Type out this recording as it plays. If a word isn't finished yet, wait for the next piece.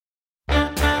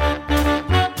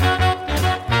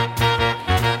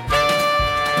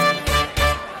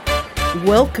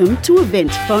Welcome to Event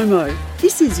FOMO.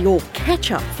 This is your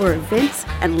catch-up for events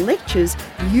and lectures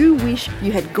you wish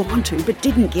you had gone to but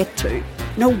didn't get to.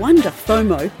 No wonder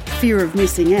FOMO, fear of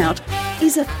missing out,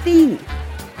 is a thing.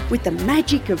 With the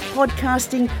magic of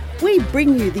podcasting, we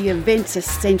bring you the event's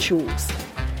essentials.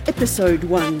 Episode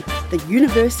 1, the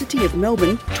University of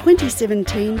Melbourne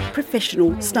 2017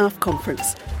 Professional Staff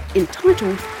Conference,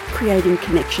 entitled Creating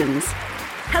Connections.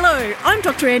 Hello, I'm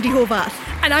Dr Andi Horvath.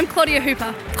 And I'm Claudia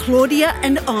Hooper. Claudia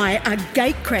and I are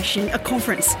gate-crashing a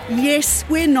conference. Yes,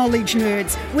 we're knowledge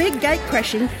nerds. We're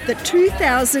gate-crashing the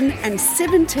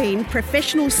 2017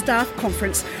 Professional Staff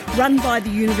Conference run by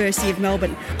the University of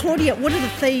Melbourne. Claudia, what are the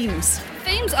themes?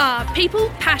 Themes are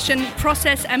people, passion,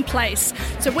 process and place.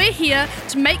 So we're here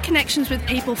to make connections with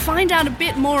people, find out a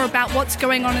bit more about what's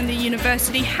going on in the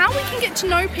university, how we can get to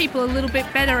know people a little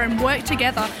bit better and work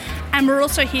together. And we're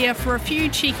also here for a few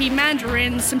cheeky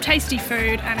mandarins, some tasty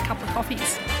food and a couple of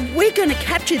coffees. We're going to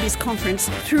capture this conference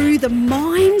through the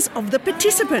minds of the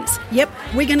participants. Yep,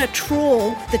 we're going to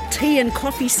trawl the tea and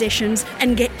coffee sessions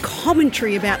and get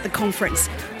commentary about the conference.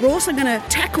 We're also going to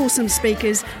tackle some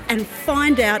speakers and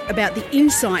find out about the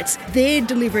insights they're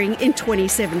delivering in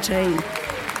 2017.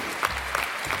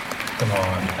 Come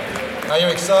on. Are you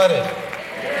excited?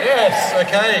 Yes,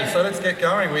 okay, so let's get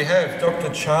going. We have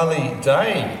Dr Charlie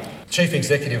Day, Chief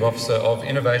Executive Officer of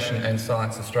Innovation and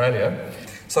Science Australia.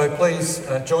 So please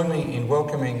join me in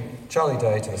welcoming Charlie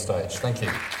Day to the stage. Thank you.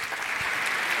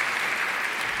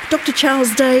 Dr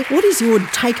Charles Day, what is your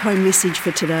take-home message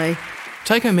for today?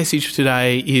 Take-home message for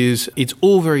today is it's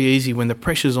all very easy when the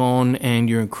pressure's on and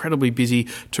you're incredibly busy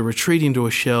to retreat into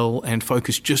a shell and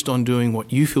focus just on doing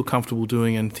what you feel comfortable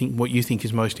doing and think what you think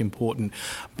is most important.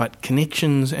 But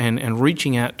connections and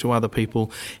reaching out to other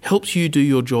people helps you do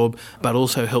your job, but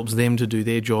also helps them to do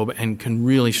their job and can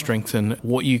really strengthen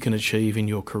what you can achieve in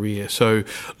your career. So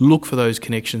look for those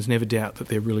connections. Never doubt that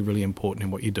they're really, really important in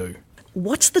what you do.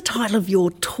 What's the title of your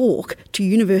talk to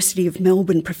University of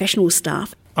Melbourne professional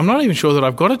staff? I'm not even sure that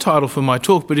I've got a title for my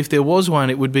talk, but if there was one,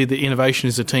 it would be that innovation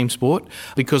is a team sport,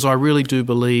 because I really do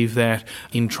believe that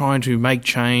in trying to make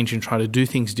change and try to do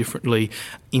things differently,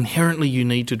 inherently you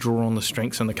need to draw on the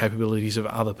strengths and the capabilities of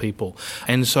other people.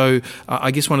 And so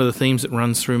I guess one of the themes that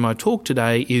runs through my talk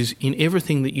today is in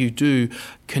everything that you do,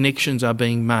 connections are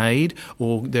being made,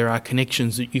 or there are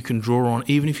connections that you can draw on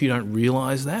even if you don't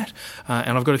realise that.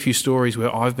 And I've got a few stories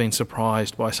where I've been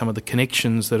surprised by some of the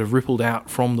connections that have rippled out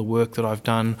from the work that I've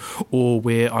done, or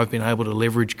where I've been able to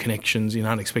leverage connections in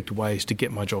unexpected ways to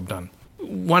get my job done.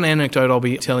 One anecdote I'll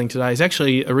be telling today is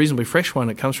actually a reasonably fresh one.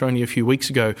 It comes from only a few weeks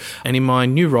ago. And in my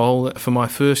new role, for my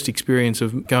first experience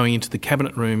of going into the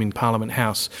cabinet room in Parliament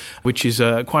House, which is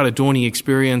quite a daunting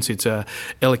experience. It's a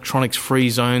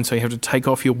electronics-free zone, so you have to take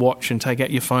off your watch and take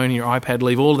out your phone and your iPad,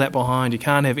 leave all of that behind. You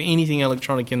can't have anything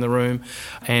electronic in the room.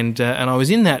 And I was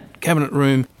in that cabinet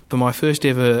room for my first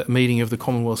ever meeting of the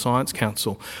Commonwealth Science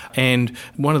Council. And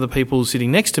one of the people sitting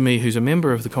next to me, who's a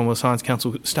member of the Commonwealth Science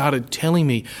Council, started telling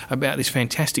me about this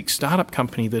fantastic startup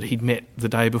company that he'd met the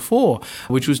day before,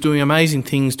 which was doing amazing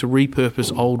things to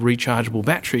repurpose old rechargeable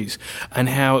batteries, and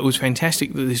how it was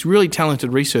fantastic that this really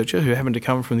talented researcher, who happened to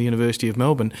come from the University of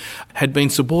Melbourne, had been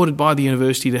supported by the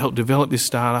university to help develop this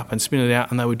startup and spin it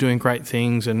out, and they were doing great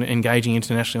things and engaging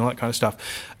internationally and all that kind of stuff.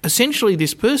 Essentially,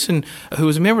 this person, who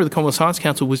was a member of the Commonwealth Science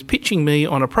Council, was pitching me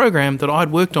on a program that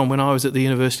I'd worked on when I was at the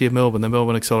University of Melbourne, the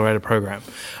Melbourne Accelerator program.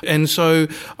 And so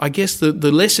I guess the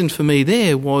lesson for me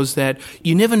there was that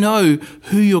you never know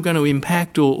who you're going to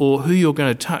impact or who you're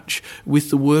going to touch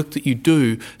with the work that you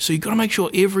do. So you've got to make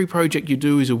sure every project you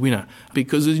do is a winner,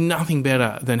 because there's nothing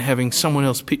better than having someone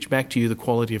else pitch back to you the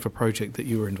quality of a project that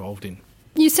you were involved in.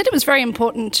 You said it was very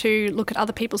important to look at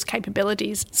other people's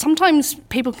capabilities. Sometimes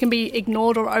people can be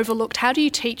ignored or overlooked. How do you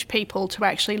teach people to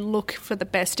actually look for the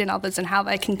best in others and how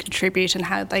they can contribute and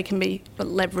how they can be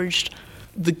leveraged?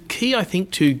 The key, I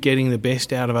think, to getting the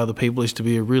best out of other people is to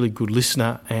be a really good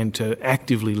listener and to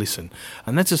actively listen.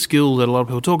 And that's a skill that a lot of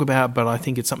people talk about, but I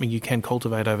think it's something you can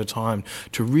cultivate over time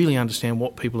to really understand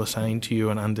what people are saying to you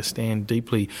and understand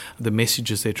deeply the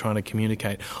messages they're trying to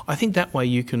communicate. I think that way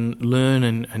you can learn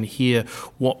and hear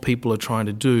what people are trying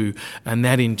to do, and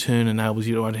that in turn enables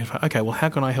you to identify, okay, well, how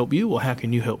can I help you or how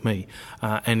can you help me?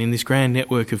 And in this grand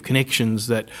network of connections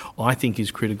that I think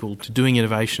is critical to doing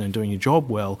innovation and doing your job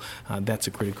well, that's a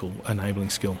critical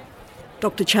enabling skill.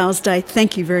 Dr Charles Day,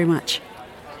 thank you very much.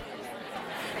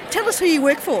 Tell us who you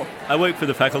work for. I work for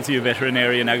the Faculty of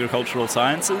Veterinary and Agricultural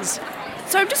Sciences.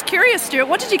 So I'm just curious, Stuart,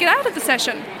 what did you get out of the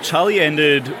session? Charlie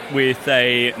ended with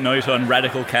a note on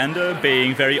radical candour,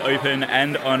 being very open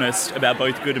and honest about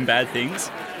both good and bad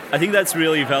things. I think that's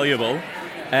really valuable.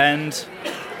 And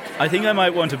I think I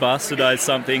might want to bastardise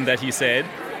something that he said.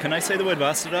 Can I say the word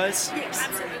bastardise? Yes,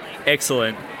 absolutely.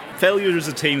 Excellent. Failure is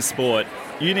a team sport.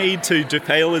 You need to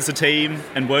fail as a team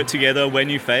and work together when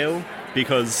you fail,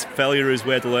 because failure is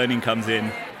where the learning comes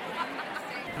in.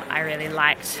 I really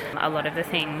liked a lot of the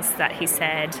things that he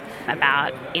said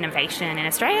about innovation in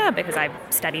Australia, because I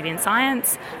studied in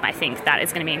science. I think that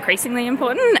is going to be increasingly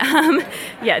important,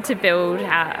 to build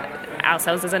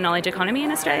ourselves as a knowledge economy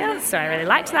in Australia. So I really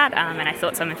liked that, and I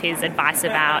thought some of his advice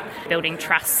about building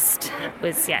trust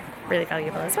was, really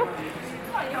valuable as well.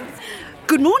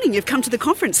 Good morning, you've come to the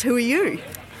conference. Who are you?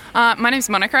 My name's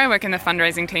Monica. I work in the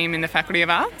fundraising team in the Faculty of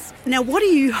Arts. Now, what are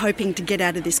you hoping to get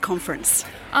out of this conference?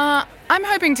 I'm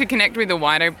hoping to connect with a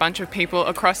wider bunch of people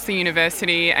across the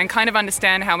university and kind of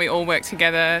understand how we all work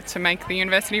together to make the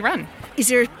university run. Is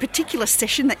there a particular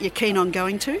session that you're keen on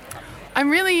going to? I'm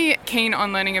really keen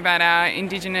on learning about our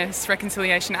Indigenous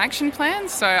Reconciliation Action Plan,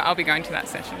 so I'll be going to that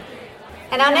session.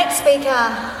 And our next speaker,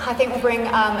 I think, will bring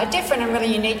a different and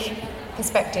really unique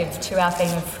perspective to our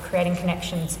theme of creating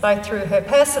connections, both through her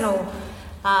personal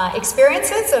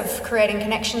experiences of creating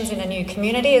connections in a new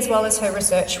community, as well as her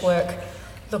research work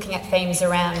looking at themes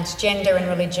around gender and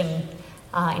religion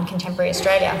in contemporary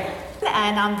Australia.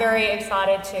 And I'm very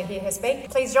excited to hear her speak.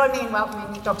 Please join me in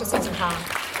welcoming Dr Susan Carland.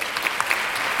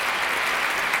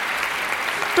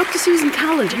 Dr Susan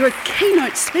Carland, you're a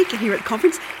keynote speaker here at the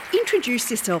conference. Introduce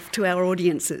yourself to our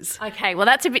audiences. Okay, well,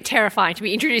 that's a bit terrifying to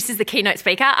be introduced as the keynote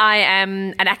speaker. I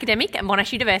am an academic at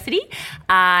Monash University.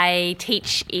 I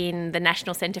teach in the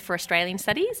National Centre for Australian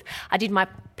Studies. I did my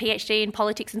PhD in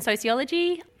politics and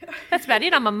sociology. That's about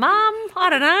it. I'm a mum. I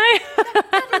don't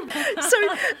know.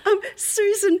 So,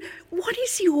 Susan, what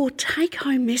is your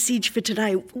take-home message for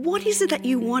today? What is it that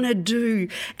you want to do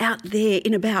out there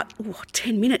in about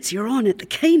 10 minutes? You're on at the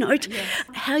keynote. Yes.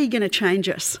 How are you going to change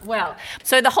us? Well,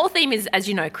 so the whole theme is, as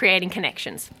you know, creating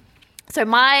connections. So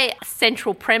my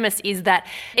central premise is that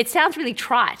it sounds really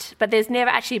trite, but there's never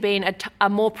actually been a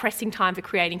more pressing time for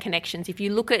creating connections. If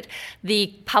you look at the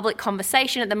public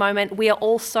conversation at the moment, we are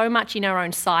all so much in our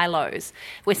own silos.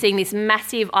 We're seeing this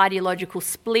massive ideological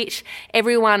split.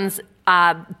 Everyone's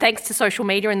thanks to social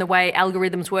media and the way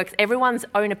algorithms work, everyone's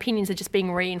own opinions are just being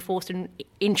reinforced and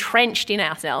entrenched in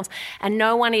ourselves. And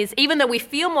no one is, even though we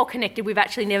feel more connected, we've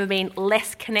actually never been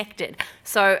less connected.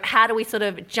 So how do we sort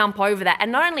of jump over that?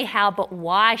 And not only how, but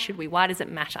why should we? Why does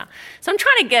it matter? So I'm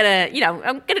trying to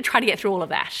I'm going to try to get through all of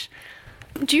that.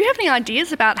 Do you have any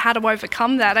ideas about how to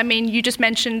overcome that? I mean, you just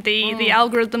mentioned the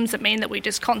algorithms that mean that we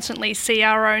just constantly see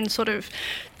our own sort of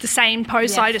the same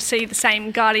posts. Yes. I just see the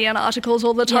same Guardian articles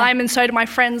all the time, and so do my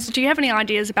friends. Do you have any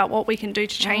ideas about what we can do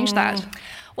to change that?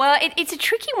 Well, it's a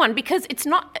tricky one because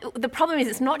the problem is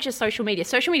it's not just social media.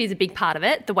 Social media is a big part of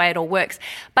it, the way it all works.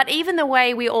 But even the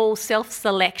way we all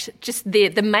self-select just the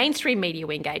mainstream media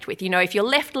we engage with. You know, if you're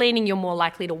left-leaning, you're more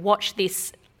likely to watch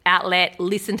this outlet,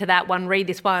 listen to that one, read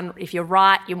this one. If you're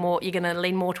right, you're going to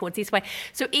lean more towards this way.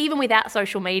 So even without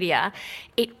social media,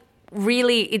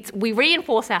 we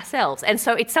reinforce ourselves, and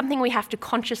so it's something we have to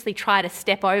consciously try to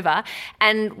step over.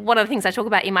 And one of the things I talk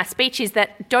about in my speech is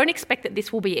that don't expect that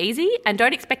this will be easy, and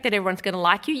don't expect that everyone's going to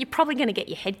like you. You're probably going to get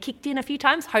your head kicked in a few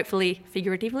times, hopefully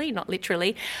figuratively, not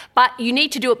literally, but you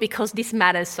need to do it because this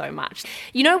matters so much.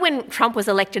 You know, when Trump was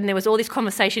elected and there was all this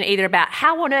conversation either about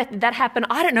how on earth did that happen?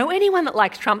 I don't know anyone that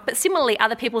likes Trump, but similarly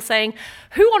other people saying,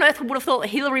 who on earth would have thought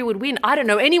Hillary would win? I don't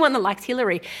know anyone that likes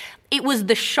Hillary. It was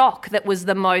the shock that was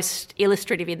the most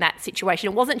illustrative in that situation.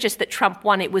 It wasn't just that Trump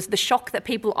won, it was the shock that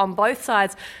people on both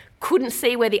sides couldn't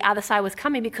see where the other side was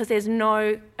coming because there's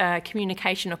no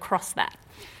communication across that.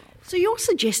 So you're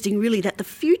suggesting really that the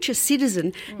future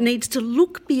citizen needs to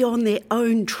look beyond their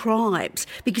own tribes,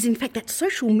 because in fact that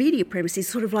social media premise is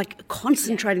sort of like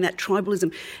concentrating that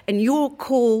tribalism, and your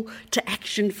call to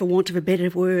action, for want of a better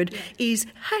word, is,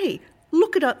 hey,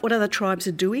 look at what other tribes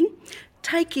are doing.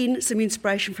 Take in some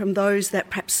inspiration from those that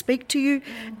perhaps speak to you,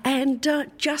 and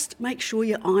just make sure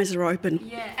your eyes are open.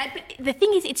 Yeah, but the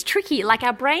thing is, it's tricky. Like,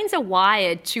 our brains are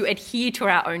wired to adhere to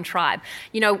our own tribe.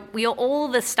 You know, all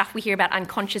the stuff we hear about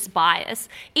unconscious bias,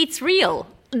 it's real.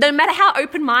 No matter how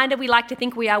open-minded we like to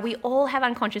think we are, we all have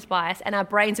unconscious bias, and our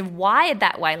brains are wired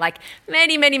that way. Like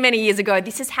many, many, many years ago,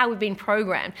 this is how we've been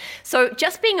programmed. So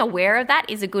just being aware of that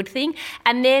is a good thing.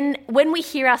 And then when we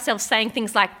hear ourselves saying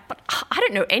things like, but I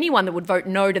don't know anyone that would vote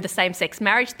no to the same-sex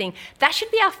marriage thing, that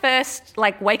should be our first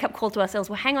wake-up call to ourselves.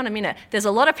 Well, hang on a minute. There's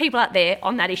a lot of people out there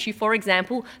on that issue, for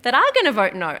example, that are going to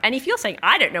vote no. And if you're saying,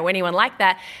 I don't know anyone like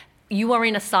that, you are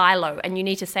in a silo, and you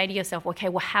need to say to yourself, okay,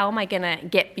 well, how am I going to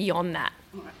get beyond that?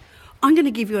 I'm going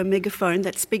to give you a megaphone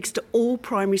that speaks to all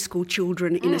primary school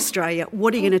children in Australia.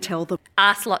 What are you going to tell them?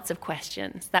 Ask lots of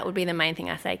questions. That would be the main thing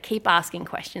I say. Keep asking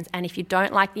questions. And if you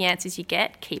don't like the answers you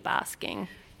get, keep asking.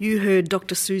 You heard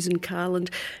Dr Susan Carland.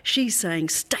 She's saying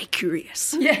stay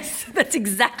curious. Yes, that's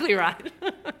exactly right.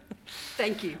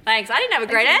 Thank you. Thanks. I didn't have a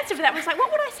great answer for that. I was like,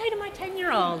 what would I say to my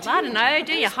 10-year-olds? I don't know,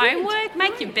 do your homework,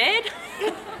 make your bed.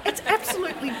 It's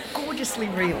absolutely gorgeously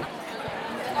real.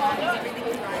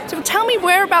 So tell me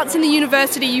whereabouts in the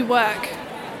university you work.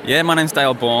 Yeah, my name's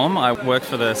Dale Baum. I work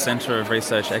for the Centre of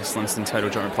Research Excellence in Total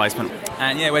Joint Replacement.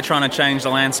 And yeah, we're trying to change the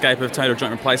landscape of total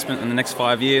joint replacement in the next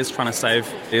 5 years, trying to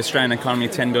save the Australian economy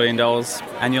 $10 billion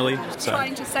annually.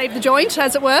 Trying to save the joint,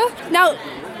 as it were. Now,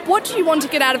 what do you want to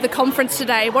get out of the conference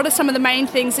today? What are some of the main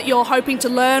things that you're hoping to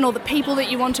learn, or the people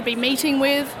that you want to be meeting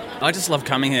with? I just love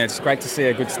coming here. It's great to see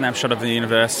a good snapshot of the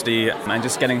university and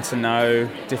just getting to know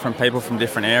different people from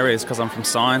different areas, because I'm from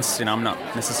science, I'm not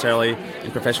necessarily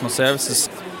in professional services.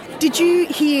 Did you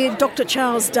hear Dr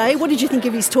Charles Day? What did you think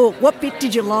of his talk? What bit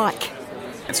did you like?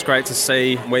 It's great to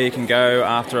see where you can go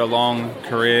after a long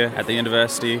career at the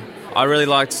university. I really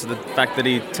liked the fact that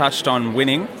he touched on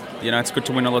winning. It's good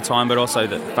to win all the time, but also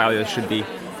that failure should be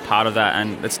part of that,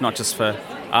 and it's not just for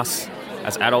us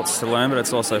as adults to learn, but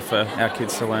it's also for our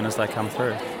kids to learn as they come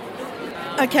through.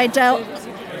 Okay, Dale,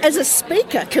 as a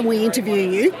speaker, can we interview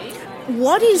you?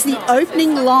 What is the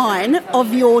opening line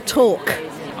of your talk?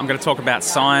 I'm going to talk about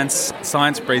science.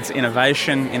 Science breeds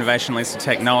innovation. Innovation leads to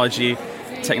technology.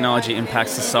 Technology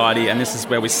impacts society, and this is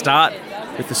where we start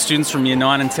with the students from Year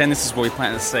 9 and 10. This is where we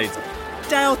plant the seeds.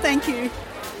 Dale, thank you.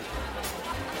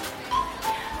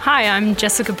 Hi, I'm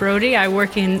Jessica Brody. I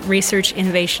work in research,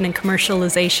 innovation, and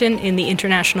commercialization in the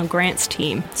international grants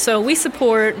team. So we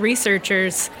support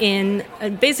researchers in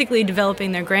basically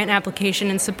developing their grant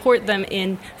application and support them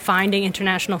in finding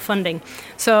international funding.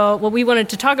 So what we wanted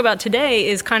to talk about today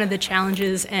is kind of the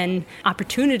challenges and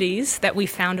opportunities that we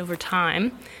found over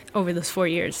time over those 4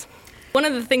 years. One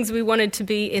of the things we wanted to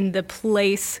be in the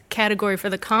place category for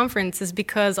the conference is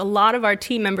because a lot of our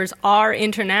team members are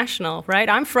international, right?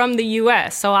 I'm from the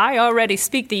US, so I already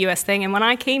speak the US thing, and when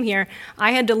I came here,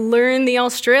 I had to learn the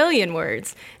Australian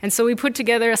words. And so we put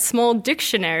together a small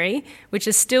dictionary, which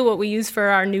is still what we use for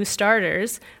our new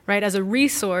starters, right, as a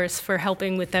resource for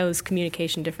helping with those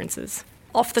communication differences.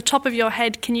 Off the top of your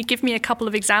head, can you give me a couple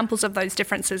of examples of those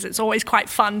differences? It's always quite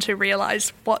fun to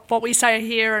realise what we say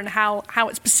here and how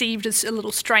it's perceived as a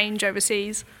little strange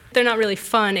overseas. They're not really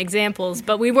fun examples,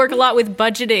 but we work a lot with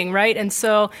budgeting, right? And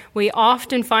so we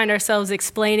often find ourselves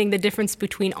explaining the difference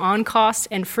between on-cost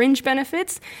and fringe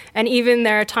benefits. And even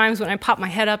there are times when I pop my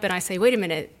head up and I say, wait a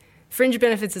minute, fringe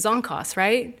benefits is on-cost,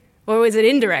 right? Or is it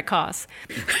indirect costs?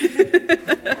 You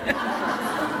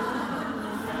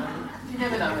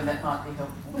never know when that might be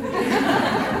helpful.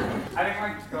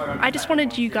 I just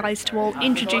wanted you guys to all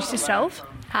introduce yourself.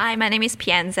 Hi, my name is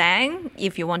Pian Zhang.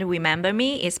 If you want to remember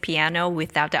me, it's piano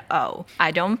without the O.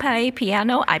 I don't play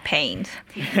piano, I paint.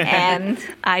 And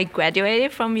I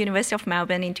graduated from University of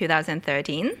Melbourne in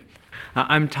 2013.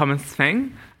 I'm Thomas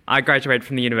Feng. I graduated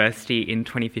from the university in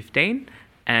 2015,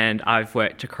 and I've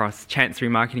worked across Chancery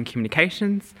Marketing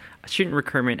Communications, student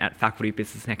recruitment at Faculty of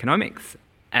Business and Economics,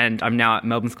 and I'm now at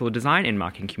Melbourne School of Design in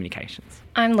Marketing Communications.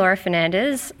 I'm Laura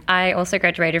Fernandez. I also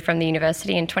graduated from the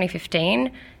university in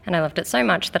 2015, and I loved it so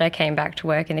much that I came back to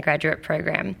work in the graduate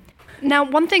program. Now,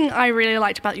 one thing I really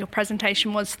liked about your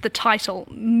presentation was the title,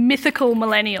 Mythical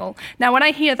Millennial. Now, when I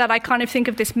hear that, I kind of think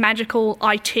of this magical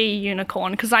IT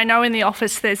unicorn, because I know in the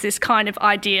office there's this kind of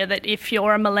idea that if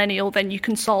you're a millennial, then you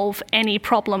can solve any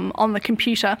problem on the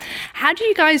computer. How do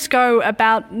you guys go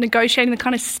about negotiating the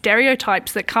kind of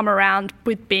stereotypes that come around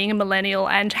with being a millennial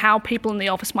and how people in the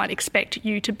office might expect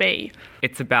you to be?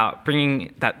 It's about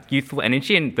bringing that youthful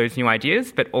energy and those new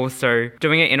ideas, but also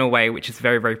doing it in a way which is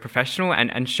very, very professional and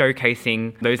showcasing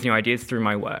those new ideas through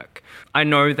my work. I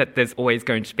know that there's always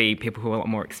going to be people who are a lot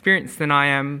more experienced than I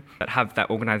am, that have that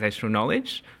organisational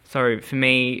knowledge. So for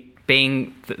me,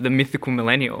 being the mythical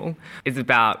millennial is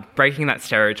about breaking that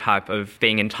stereotype of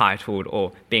being entitled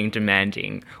or being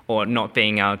demanding or not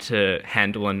being able to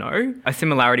handle a no. A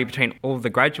similarity between all of the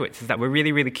graduates is that we're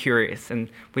really, really curious and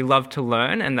we love to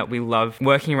learn, and that we love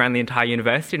working around the entire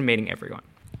university and meeting everyone.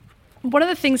 One of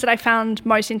the things that I found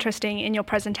most interesting in your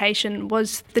presentation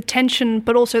was the tension,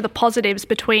 but also the positives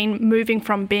between moving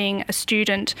from being a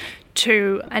student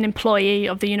to an employee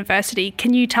of the university.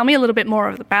 Can you tell me a little bit more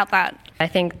about that? I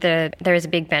think that there is a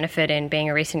big benefit in being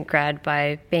a recent grad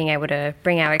by being able to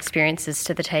bring our experiences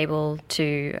to the table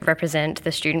to represent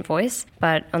the student voice.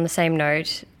 But on the same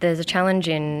note, There's a challenge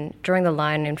in drawing the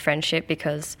line in friendship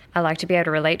because I like to be able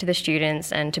to relate to the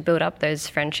students and to build up those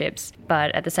friendships.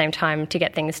 But at the same time, to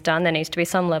get things done, there needs to be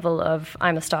some level of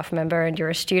I'm a staff member and you're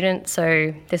a student,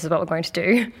 so this is what we're going to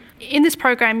do. In this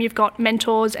program, you've got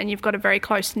mentors and you've got a very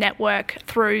close network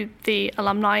through the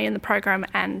alumni in the program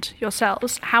and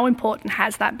yourselves. How important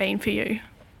has that been for you?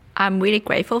 I'm really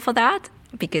grateful for that,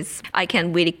 because I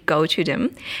can really go to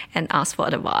them and ask for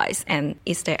advice. And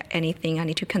is there anything I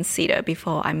need to consider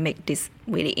before I make this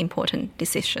really important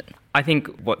decision? I think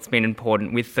what's been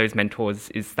important with those mentors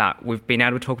is that we've been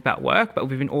able to talk about work, but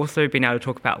we've also been able to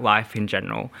talk about life in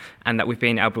general, and that we've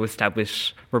been able to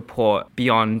establish rapport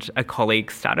beyond a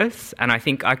colleague status. And I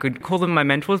think I could call them my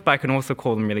mentors, but I can also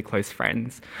call them really close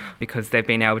friends, because they've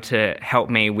been able to help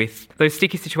me with those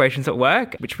sticky situations at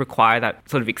work, which require that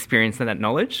sort of experience and that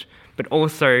knowledge, but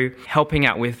also helping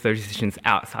out with those decisions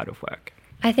outside of work.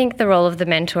 I think the role of the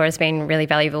mentor has been really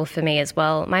valuable for me as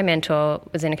well. My mentor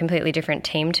was in a completely different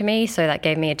team to me, so that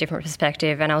gave me a different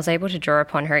perspective, and I was able to draw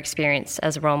upon her experience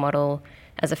as a role model,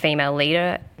 as a female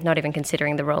leader, not even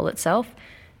considering the role itself.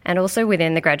 And also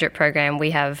within the graduate program, we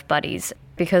have buddies.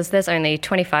 Because there's only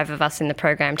 25 of us in the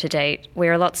program to date,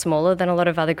 we're a lot smaller than a lot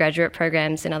of other graduate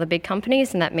programs in other big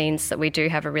companies, and that means that we do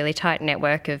have a really tight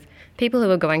network of people who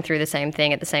are going through the same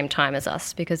thing at the same time as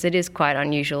us, because it is quite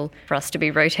unusual for us to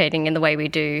be rotating in the way we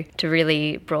do to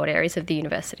really broad areas of the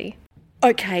university.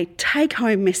 Okay,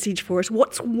 take-home message for us.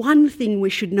 What's one thing we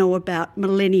should know about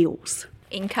millennials?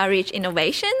 Encourage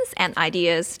innovations and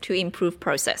ideas to improve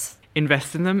process.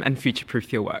 Invest in them and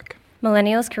future-proof your work.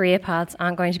 Millennials' career paths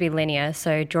aren't going to be linear,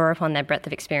 so draw upon their breadth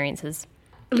of experiences.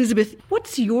 Elizabeth,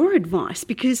 what's your advice?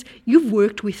 Because you've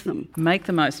worked with them. Make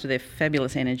the most of their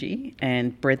fabulous energy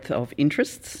and breadth of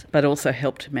interests, but also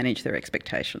help to manage their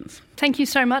expectations. Thank you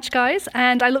so much, guys,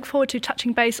 and I look forward to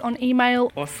touching base on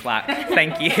email. Or Slack.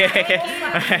 Thank you.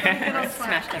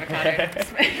 Smashed avocado.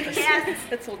 Yes,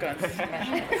 that's all gone.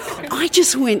 I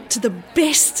just went to the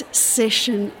best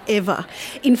session ever.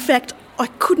 In fact, I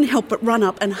couldn't help but run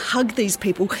up and hug these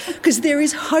people because there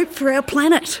is hope for our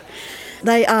planet.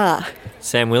 They are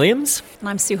Sam Williams. And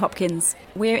I'm Sue Hopkins.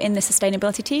 We're in the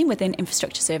sustainability team within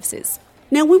infrastructure services.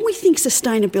 Now, when we think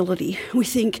sustainability, we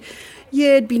think,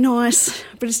 yeah, it'd be nice,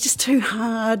 but it's just too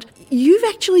hard. You've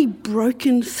actually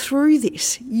broken through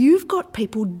this. You've got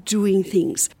people doing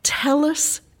things. Tell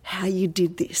us how you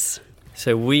did this.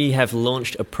 So we have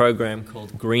launched a program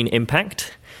called Green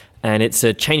Impact. And it's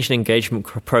a change and engagement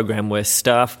program where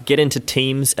staff get into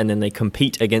teams and then they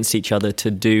compete against each other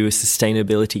to do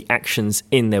sustainability actions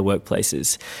in their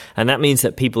workplaces. And that means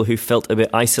that people who felt a bit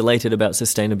isolated about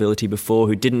sustainability before,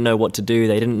 who didn't know what to do,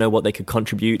 they didn't know what they could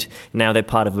contribute, now they're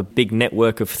part of a big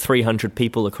network of 300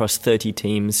 people across 30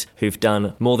 teams who've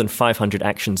done more than 500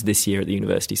 actions this year at the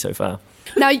university so far.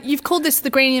 Now, you've called this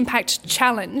the Green Impact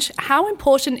Challenge. How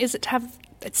important is it to have,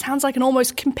 it sounds like an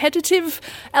almost competitive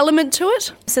element to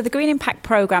it? So the Green Impact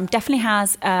Programme definitely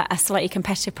has a slightly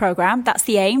competitive programme. That's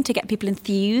the aim, to get people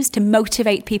enthused, to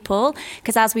motivate people,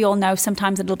 because as we all know,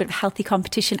 sometimes a little bit of healthy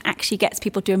competition actually gets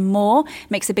people doing more,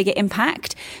 makes a bigger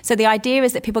impact. So the idea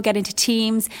is that people get into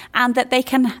teams and that they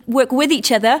can work with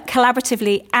each other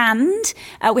collaboratively, and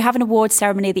we have an awards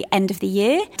ceremony at the end of the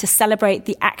year to celebrate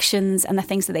the actions and the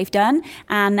things that they've done,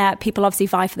 and people obviously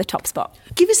vie for the top spot.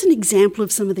 Give us an example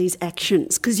of some of these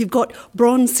actions, because you've got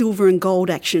bronze, silver and gold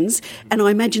actions, and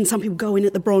I imagine some people go in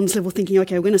at the bronze level thinking,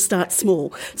 okay, we're going to start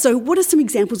small. So what are some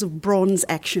examples of bronze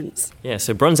actions? Yeah,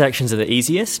 so bronze actions are the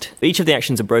easiest. Each of the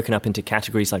actions are broken up into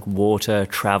categories like water,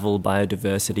 travel,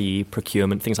 biodiversity,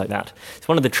 procurement, things like that. So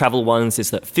one of the travel ones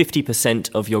is that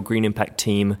 50% of your Green Impact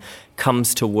team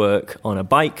comes to work on a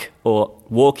bike or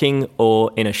walking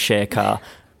or in a share car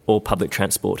or public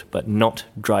transport, but not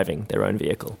driving their own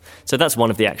vehicle. So that's one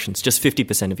of the actions, just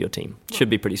 50% of your team. Should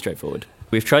be pretty straightforward.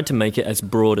 We've tried to make it as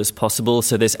broad as possible,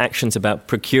 so there's actions about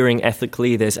procuring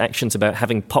ethically, there's actions about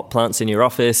having pot plants in your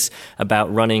office,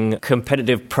 about running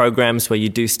competitive programs where you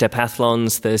do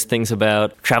stepathlons, there's things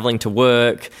about travelling to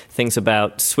work, things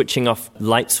about switching off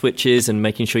light switches and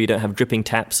making sure you don't have dripping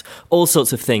taps, all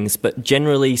sorts of things, but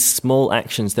generally small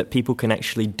actions that people can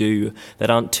actually do that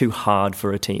aren't too hard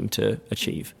for a team to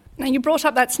achieve. Now, you brought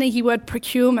up that sneaky word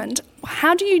procurement.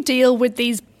 How do you deal with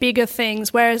these bigger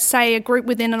things where, say, a group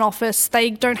within an office, they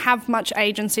don't have much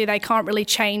agency, they can't really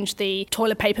change the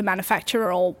toilet paper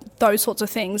manufacturer or those sorts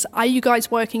of things? Are you guys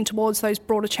working towards those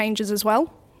broader changes as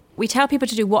well? We tell people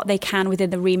to do what they can within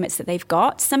the remits that they've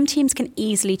got. Some teams can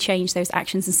easily change those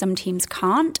actions and some teams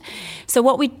can't. So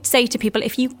what we say to people,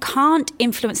 if you can't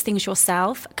influence things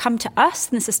yourself, come to us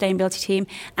in the sustainability team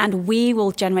and we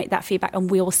will generate that feedback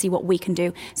and we will see what we can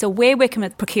do. So we're working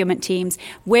with procurement teams,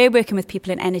 we're working with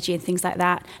people in energy and things like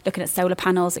that, looking at solar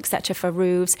panels, etc. for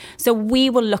roofs. So we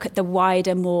will look at the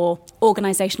wider, more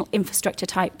organisational infrastructure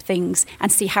type things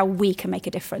and see how we can make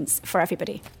a difference for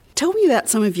everybody. Tell me about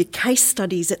some of your case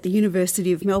studies at the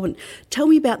University of Melbourne. Tell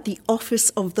me about the Office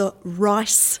of the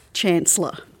Rice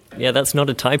Chancellor. Yeah, that's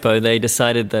not a typo. They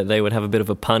decided that they would have a bit of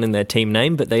a pun in their team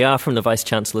name, but they are from the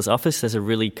Vice-Chancellor's office. There's a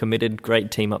really committed,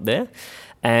 great team up there.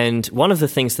 And one of the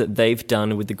things that they've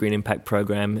done with the Green Impact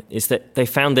Program is that they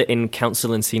found that in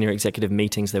council and senior executive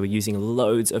meetings, they were using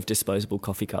loads of disposable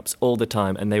coffee cups all the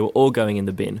time, and they were all going in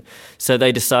the bin. So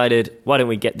they decided, why don't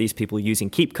we get these people using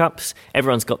keep cups?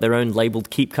 Everyone's got their own labelled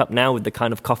keep cup now with the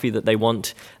kind of coffee that they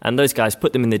want. And those guys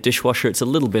put them in the dishwasher. It's a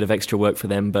little bit of extra work for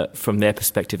them, but from their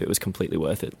perspective, it was completely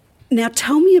worth it. Now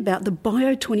tell me about the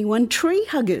Bio21 tree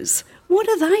huggers. What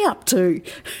are they up to?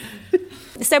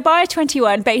 So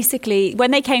Bio21, basically,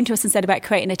 when they came to us and said about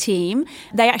creating a team,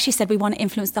 they actually said we want to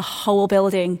influence the whole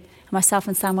building. Myself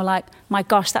and Sam were like, my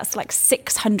gosh, that's like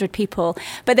 600 people.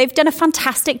 But they've done a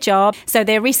fantastic job. So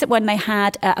their recent one, they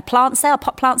had a plant sale,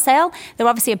 pot plant sale. They're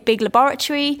obviously a big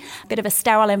laboratory, a bit of a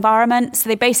sterile environment. So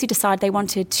they basically decided they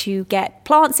wanted to get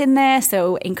plants in there,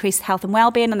 so increase health and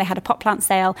well-being, and they had a pot plant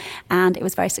sale, and it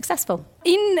was very successful.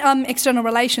 In external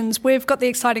relations, we've got the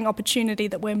exciting opportunity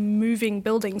that we're moving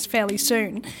buildings fairly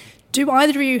soon. Do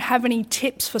either of you have any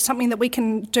tips for something that we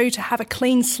can do to have a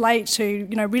clean slate to,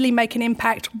 really make an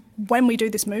impact when we do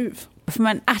this move? From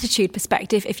an attitude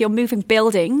perspective, if you're moving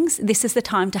buildings, this is the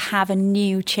time to have a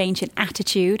new change in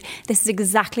attitude. This is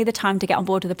exactly the time to get on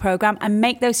board with the programme and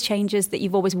make those changes that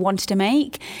you've always wanted to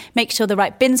make. Make sure the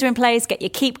right bins are in place, get your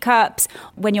keep cups.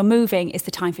 When you're moving, it's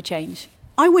the time for change.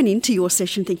 I went into your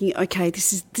session thinking, okay,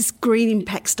 this green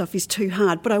impact stuff is too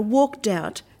hard, but I walked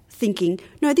out thinking,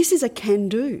 no, this is a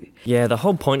can-do. Yeah, the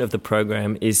whole point of the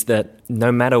program is that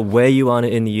no matter where you are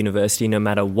in the university, no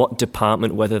matter what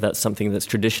department, whether that's something that's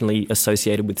traditionally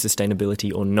associated with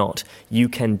sustainability or not, you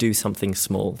can do something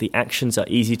small. The actions are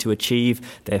easy to achieve,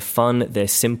 they're fun, they're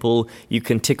simple. You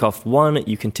can tick off 1,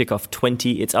 you can tick off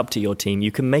 20, it's up to your team.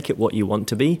 You can make it what you want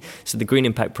to be. So the Green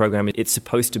Impact Program, it's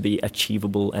supposed to be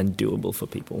achievable and doable for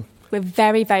people. We're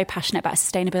very, very passionate about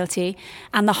sustainability.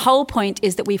 And the whole point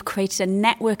is that we've created a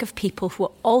network of people who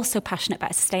are also passionate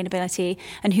about sustainability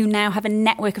and who now have a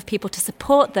network of people to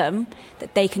support them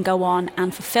that they can go on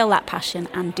and fulfil that passion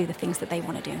and do the things that they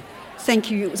want to do.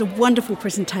 Thank you. It was a wonderful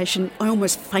presentation. I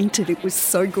almost fainted. It was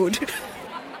so good.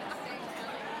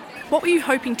 What were you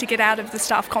hoping to get out of the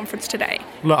staff conference today?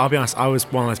 Look, I'll be honest, I was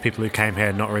one of those people who came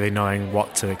here not really knowing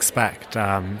what to expect.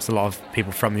 There's a lot of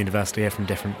people from the university here from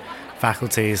different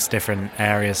faculties, different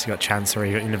areas. You've got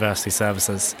Chancery, you've got University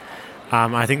Services.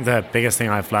 I think the biggest thing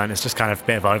I've learned is just kind of a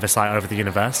bit of oversight over the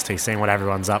university, seeing what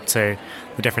everyone's up to,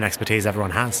 the different expertise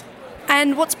everyone has.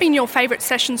 And what's been your favourite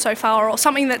session so far, or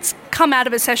something that's come out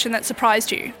of a session that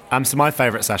surprised you? So my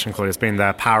favourite session, Claudia, has been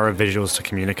the Power of Visuals to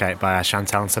Communicate by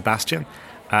Chantal and Sebastian.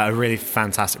 A really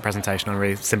fantastic presentation on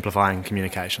really simplifying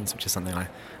communications, which is something I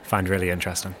find really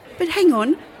interesting. But hang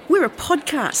on, we're a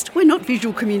podcast. We're not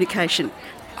visual communication.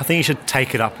 I think you should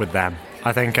take it up with them.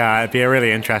 I think it'd be a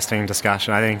really interesting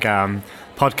discussion. I think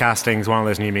podcasting is one of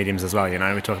those new mediums as well.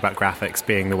 We talk about graphics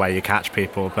being the way you catch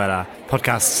people, but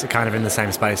podcasts are kind of in the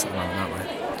same space at the moment, aren't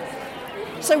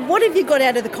they? So what have you got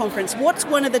out of the conference? What's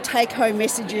one of the take-home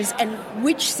messages, and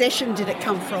which session did it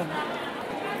come from?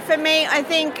 For me, I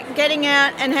think getting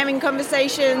out and having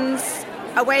conversations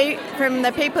away from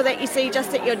the people that you see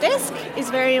just at your desk is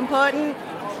very important.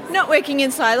 Not working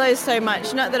in silos so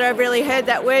much. Not that I've really heard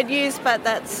that word used, but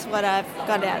that's what I've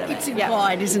got out of it. It's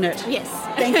implied, isn't it? Yes.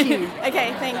 Thank you.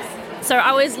 Okay, thanks. So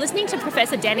I was listening to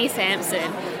Professor Danny Sampson,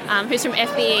 who's from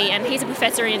FBE, and he's a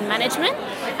professor in management,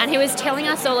 and he was telling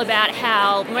us all about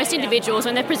how most individuals,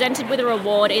 when they're presented with a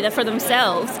reward either for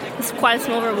themselves, it's quite a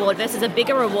small reward, versus a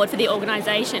bigger reward for the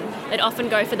organisation, they'd often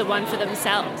go for the one for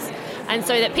themselves. And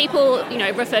so that people,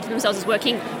 refer to themselves as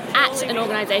working at an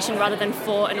organisation rather than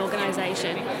for an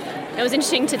organisation. It was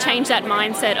interesting to change that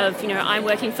mindset of, I'm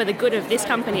working for the good of this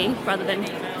company rather than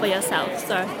for yourself.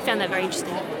 So I found that very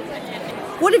interesting.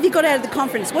 What have you got out of the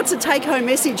conference? What's the take-home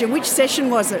message, and which session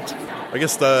was it? I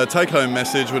guess the take-home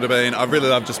message would have been, I really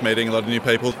loved just meeting a lot of new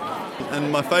people.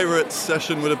 And my favourite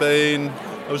session would have been,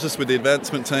 I was just with the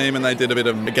advancement team, and they did a bit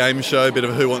of a game show, a bit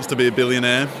of Who Wants to Be a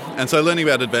Billionaire. And so learning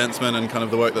about advancement and kind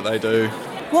of the work that they do.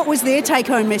 What was their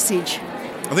take-home message?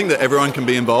 I think that everyone can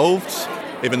be involved,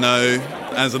 even though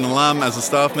As an alum, as a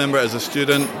staff member, as a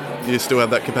student, you still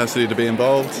have that capacity to be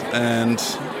involved and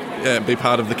be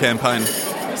part of the campaign.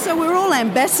 So we're all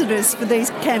ambassadors for these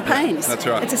campaigns. That's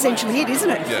right. It's essentially it, isn't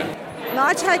it? Yeah.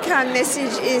 My take-home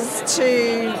message is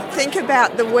to think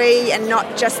about the we and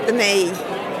not just the me.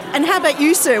 And how about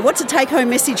you, sir? What's a take-home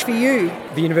message for you?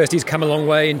 The university's come a long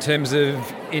way in terms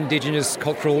of Indigenous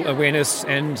cultural awareness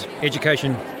and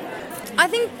education. I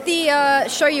think the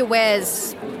Show Your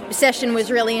Wares session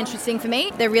was really interesting for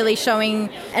me. They're really showing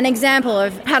an example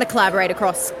of how to collaborate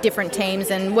across different teams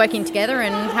and working together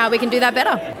and how we can do that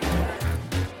better.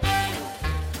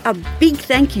 A big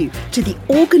thank you to the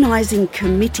organising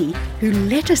committee who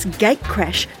let us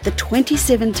gatecrash the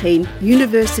 2017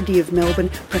 University of Melbourne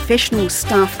Professional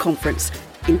Staff Conference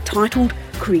entitled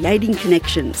Creating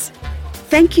Connections.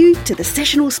 Thank you to the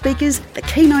sessional speakers, the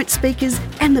keynote speakers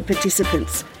and the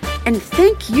participants. And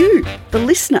thank you, the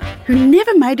listener, who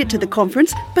never made it to the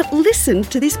conference but listened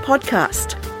to this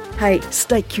podcast. Hey,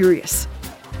 stay curious.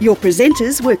 Your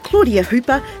presenters were Claudia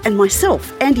Hooper and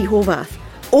myself, Andi Horvath.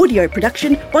 Audio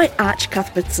production by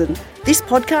Cuthbertson. This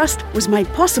podcast was made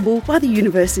possible by the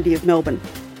University of Melbourne.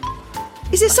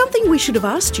 Is there something we should have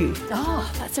asked you?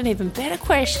 Oh, that's an even better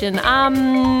question.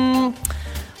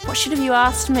 What should have you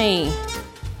asked me?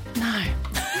 No.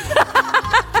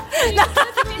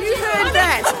 You heard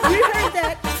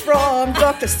that from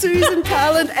Dr Susan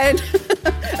Carland and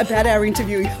about our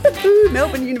interview.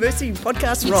 Melbourne University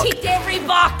podcast rock. You ticked every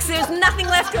box. There's nothing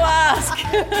left to ask.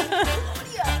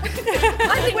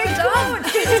 I think we're done.